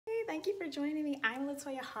Thank you for joining me. I'm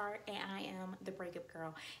Latoya Hart and I am the Breakup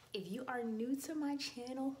Girl. If you are new to my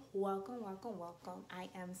channel, welcome, welcome, welcome. I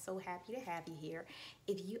am so happy to have you here.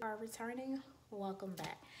 If you are returning, welcome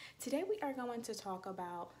back. Today we are going to talk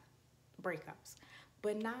about breakups,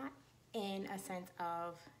 but not in a sense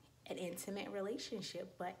of an intimate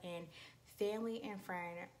relationship, but in family and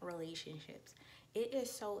friend relationships. It is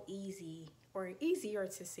so easy or easier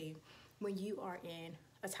to see when you are in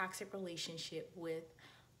a toxic relationship with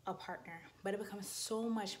a partner, but it becomes so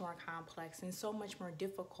much more complex and so much more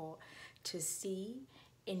difficult to see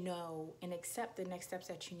and know and accept the next steps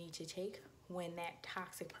that you need to take when that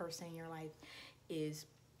toxic person in your life is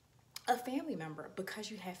a family member, because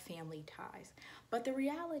you have family ties. But the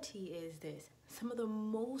reality is this: some of the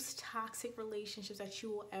most toxic relationships that you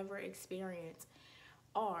will ever experience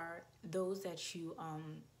are those that you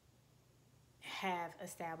have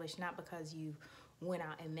established not because you went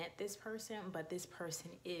out and met this person, but this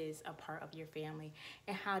person is a part of your family.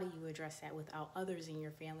 And how do you address that without others in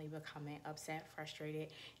your family becoming upset, frustrated,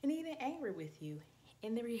 and even angry with you?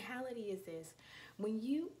 And the reality is this: when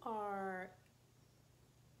you are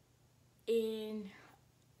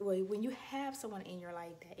when you have someone in your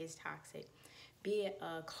life that is toxic, be it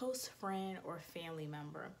a close friend or family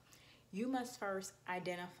member, you must first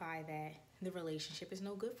identify that the relationship is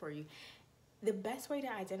no good for you. The best way to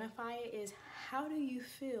identify it is, how do you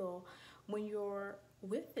feel when you're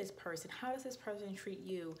with this person? How does this person treat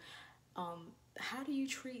you? How do you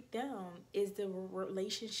treat them? Is the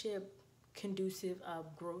relationship conducive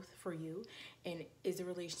of growth for you? And is the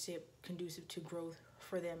relationship conducive to growth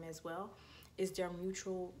for them as well? Is there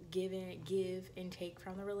mutual give and take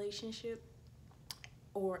from the relationship?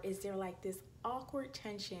 Or is there like this awkward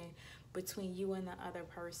tension between you and the other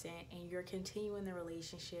person, and you're continuing the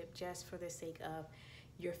relationship just for the sake of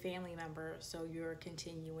your family member, so you're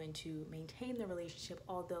continuing to maintain the relationship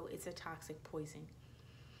although it's a toxic poison?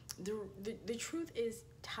 The truth is,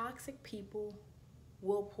 toxic people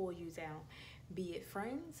will pull you down. Be it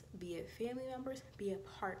friends, be it family members, be it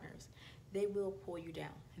partners, they will pull you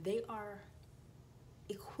down. They are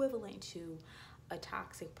equivalent to a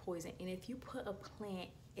toxic poison. And if you put a plant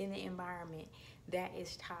in the environment that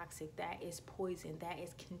is toxic, that is poison, that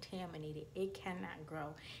is contaminated, it cannot grow,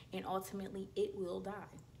 and ultimately it will die.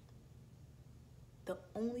 The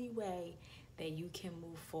only way that you can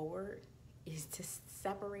move forward is to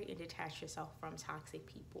separate and detach yourself from toxic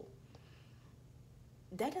people.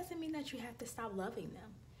 That doesn't mean that you have to stop loving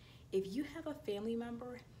them. If you have a family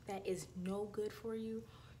member that is no good for you,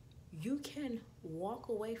 you can walk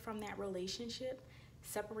away from that relationship,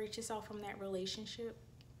 separate yourself from that relationship,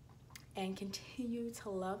 and continue to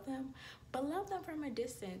love them, but love them from a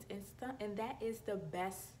distance. And that is the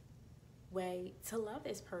best way to love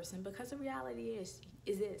this person, because the reality is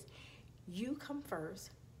this: you come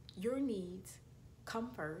first, your needs come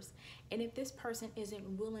first, and if this person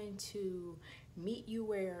isn't willing to meet you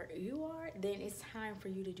where you are, then it's time for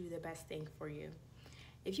you to do the best thing for you.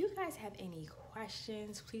 If you guys have any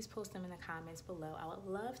questions, please post them in the comments below. I would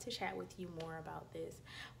love to chat with you more about this,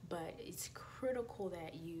 but it's critical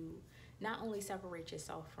that you not only separate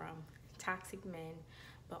yourself from toxic men,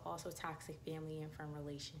 but also toxic family and friend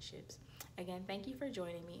relationships. Again, thank you for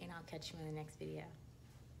joining me, and I'll catch you in the next video.